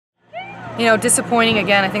Disappointing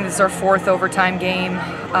again. I think this is our 4th overtime game.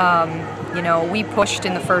 We pushed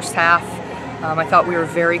in the first half. I thought we were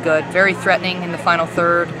very good, very threatening in the final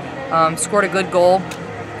third. Scored a good goal.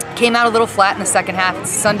 Came out a little flat in the second half.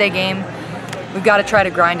 It's a Sunday game. We've got to try to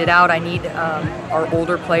grind it out. I need our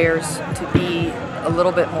older players to be a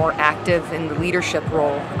little bit more active in the leadership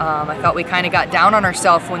role. I thought we kind of got down on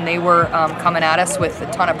ourselves when they were coming at us with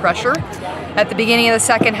a ton of pressure at the beginning of the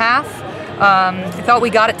second half. I thought we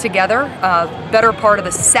got it together. Better part of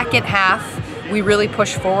the second half, we really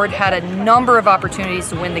pushed forward, had a number of opportunities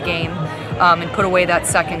to win the game and put away that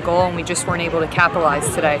second goal, and we just weren't able to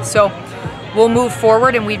capitalize today. So we'll move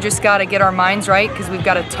forward, and we just got to get our minds right because we've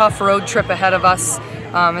got a tough road trip ahead of us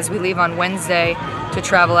as we leave on Wednesday to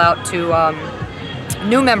travel out to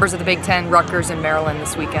new members of the Big Ten, Rutgers and Maryland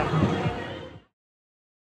this weekend.